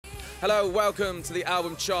Hello, welcome to the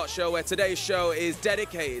album chart show, where today's show is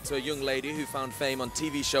dedicated to a young lady who found fame on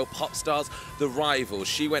TV show Pop Stars The Rivals.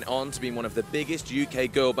 She went on to be one of the biggest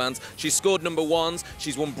UK girl bands. She's scored #1s,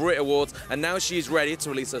 she's won Brit Awards, and now she's ready to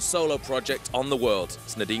release a solo project on the world.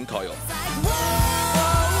 It's Nadine Coyle.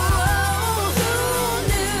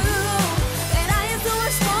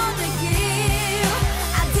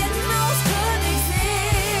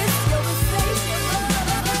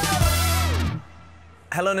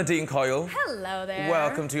 Hello, Nadine Coyle. Hello there.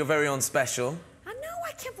 Welcome to your very own special. I know,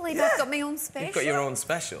 I can't believe I've got my own special. You've got your own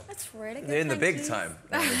special. That's really good. You're in the big time.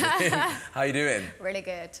 How are you doing? Really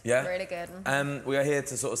good. Yeah? Really good. We are here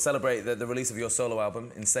to sort of celebrate the release of your solo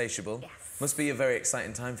album, Insatiable. Yes. Must be a very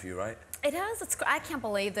exciting time for you, right? It is. I can't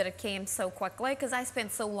believe that it came so quickly, because I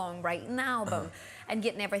spent so long writing the album and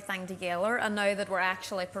getting everything together, and now that we're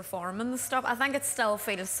actually performing the stuff, I think it still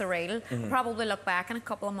feels surreal. I'll probably look back in a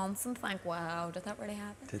couple of months and think, wow, did that really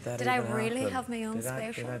happen? Did I really have my own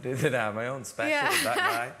special? Did I have my own special? Yeah. Is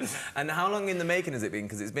that right? And how long in the making has it been?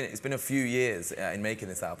 Because it's been a few years in making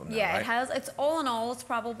this album now, Yeah, right? it has. It's all in all, it's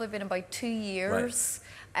probably been about 2 years. Right.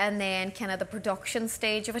 And then kind of the production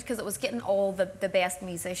stage of it, because it was getting all the best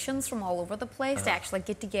musicians from all over the place to actually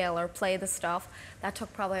get together, play the stuff. That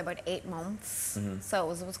took probably about 8 months. So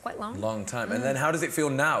it was quite long. Long time. And then how does it feel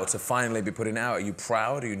now to finally be putting it out? Are you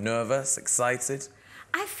proud? Are you nervous? Excited?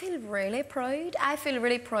 I feel really proud. I feel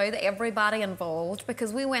really proud of everybody involved,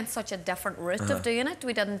 because we went such a different route of doing it.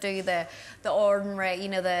 We didn't do the ordinary, you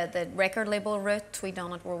know, the record label route. We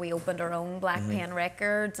done it where we opened our own Black Pen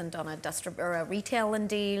Records and done a retailing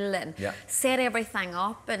deal and set everything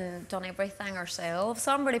up and done everything ourselves.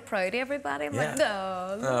 So I'm really proud of everybody. I'm like,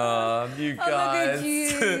 no. Oh, you guys. Look at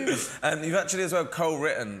you. And you've actually as well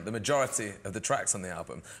co-written the majority of the tracks on the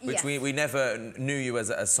album, which we never knew you as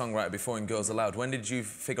a songwriter before in Girls Aloud. When did you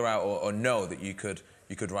figure out or know that you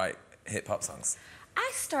could write hip-hop songs? I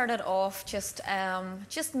started off just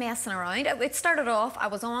messing around. It started off, I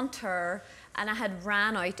was on tour and I had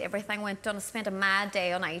ran out everything, went done, I spent a mad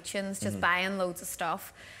day on iTunes just buying loads of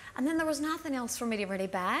stuff, and then there was nothing else for me to really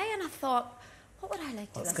buy, and I thought, what would I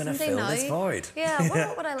like to listen to now? What's going to fill this void? Yeah,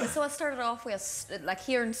 what would I like? So I started off with like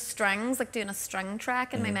hearing strings, like doing a string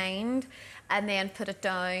track in my mind, and then put it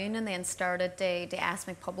down, and then started to ask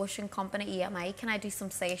my publishing company, EMI, can I do some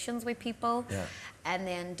sessions with people? Yeah. And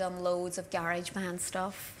then done loads of GarageBand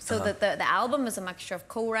stuff. So the album is a mixture of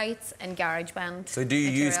co-writes and GarageBand. So do you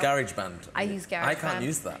use GarageBand? I use GarageBand. I can't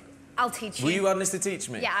use that. I'll teach you. Will you honestly teach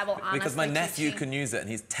me? Yeah, I will honestly Because my nephew can use it and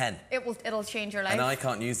he's 10. It'll change your life. And I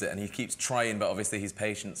can't use it, and he keeps trying, but obviously his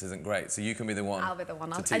patience isn't great. So you can be the one. I'll be the one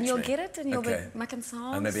to teach and you'll me. get it, and you'll be making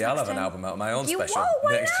songs. And maybe I'll have an album out, my own special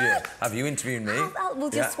next year. Have you interviewed me? We'll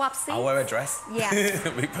just swap seats. I'll wear a dress. Yeah.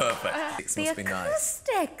 It'll be perfect. The must be nice.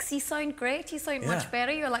 acoustics, you sound great. You sound much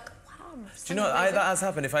better. You're like, wow. Do you know that has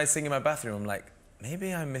happened? If I sing in my bathroom, I'm like,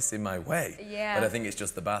 maybe I'm missing my way. Yeah. But I think it's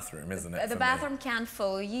just the bathroom, isn't it? The bathroom can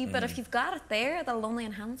fool you, but if you've got it there, that'll only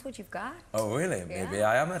enhance what you've got. Oh, really? Yeah. Maybe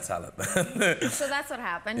I am a talent. So that's what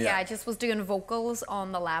happened. Yeah, I just was doing vocals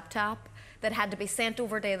on the laptop that had to be sent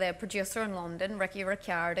over to the producer in London, Ricky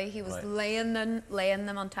Ricciardi. He was laying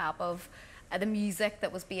them on top of the music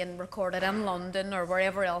that was being recorded in London or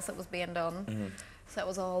wherever else it was being done. So it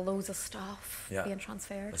was all loads of stuff being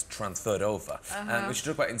transferred. It's transferred over. We should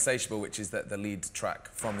talk about Insatiable, which is the lead track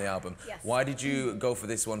from the album. Yes. Why did you go for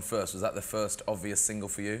this one first? Was that the first obvious single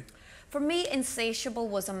for you? For me, Insatiable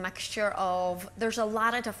was a mixture of, there's a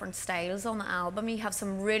lot of different styles on the album. You have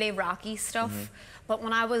some really rocky stuff, but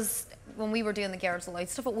when we were doing the Girls Aloud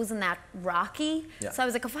stuff, it wasn't that rocky. Yeah. So I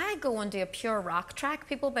was like, if I go and do a pure rock track,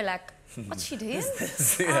 people will be like, what's she doing?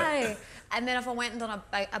 And then if I went and done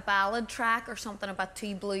a ballad track or something a bit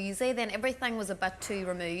too bluesy, then everything was a bit too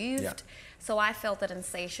removed. Yeah. So I felt that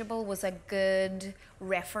Insatiable was a good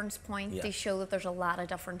reference point to show that there's a lot of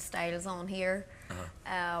different styles on here.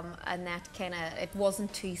 And that kind of, it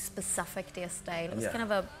wasn't too specific to a style. It was kind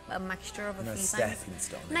of a mixture of a few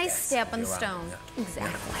things. Nice stepping stone.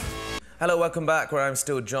 Exactly. Hello, welcome back, where I'm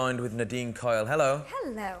still joined with Nadine Coyle. Hello.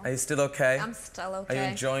 Hello. Are you still okay? I'm still okay. Are you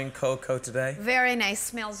enjoying Koko today? Very nice.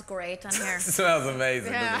 Smells great in here. Smells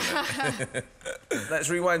amazing, doesn't it?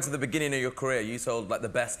 Let's rewind to the beginning of your career. You told like the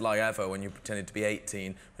best lie ever when you pretended to be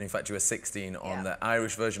 18, when in fact you were 16 on the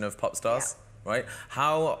Irish version of Pop Stars. Right?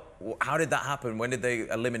 How did that happen? When did they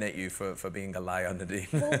eliminate you for being a liar, Nadine?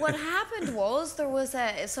 Well, what happened was it was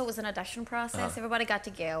an audition process. Everybody got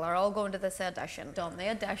together, all going to this audition. Done the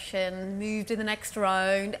audition, moved to the next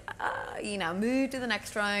round,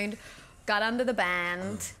 got into the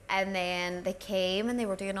band, and then they came and they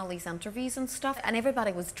were doing all these interviews and stuff, and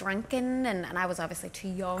everybody was drinking, and I was obviously too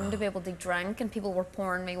young to be able to drink, and people were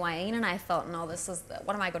pouring me wine, and I thought, no,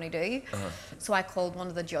 what am I going to do? So I called one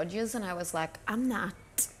of the judges, and I was like, I'm not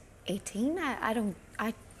 18. I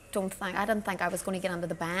didn't think I was going to get into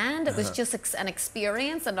the band. It was just an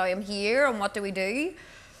experience, and now I'm here, and what do we do?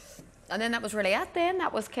 And then that was really it then.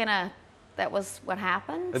 That was what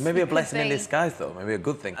happened. Maybe a blessing in disguise, though. Maybe a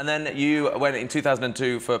good thing. And then you went in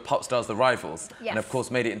 2002 for Pop Stars The Rivals. Yes. And, of course,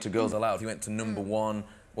 made it into Girls Aloud. You went to #1.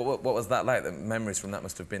 What was that like? The memories from that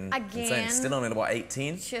must have been insane. Still only, what,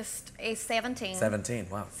 18? Just a 17. 17,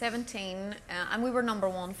 wow. 17. And we were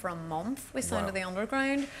 #1 for a month. We signed to the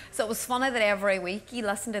Underground. So it was funny that every week you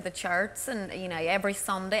listen to the charts, and, you know, every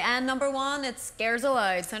Sunday, and #1, it's Girls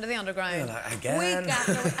Aloud, signed to the Underground. Yeah, like, again. Week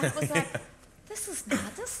after week. And it was like,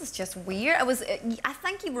 this is just weird. I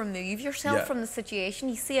think you remove yourself from the situation.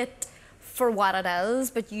 You see it for what it is,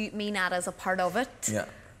 but you mean that as a part of it. Yeah.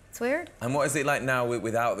 It's weird. And what is it like now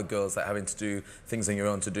without the girls, like having to do things on your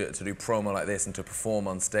own, to do promo like this and to perform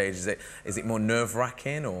on stage? Is it more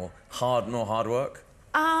nerve-wracking or more hard work?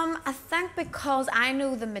 I think because I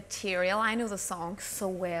know the material, I know the songs so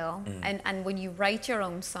well, and when you write your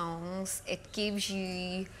own songs, it gives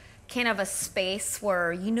you kind of a space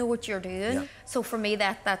where you know what you're doing. Yeah. So for me,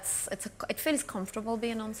 it feels comfortable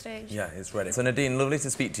being on stage. Yeah, it's ready. So Nadine, lovely to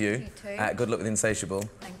speak to you. You too. Good luck with Insatiable.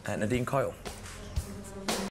 Thank you. Nadine Coyle.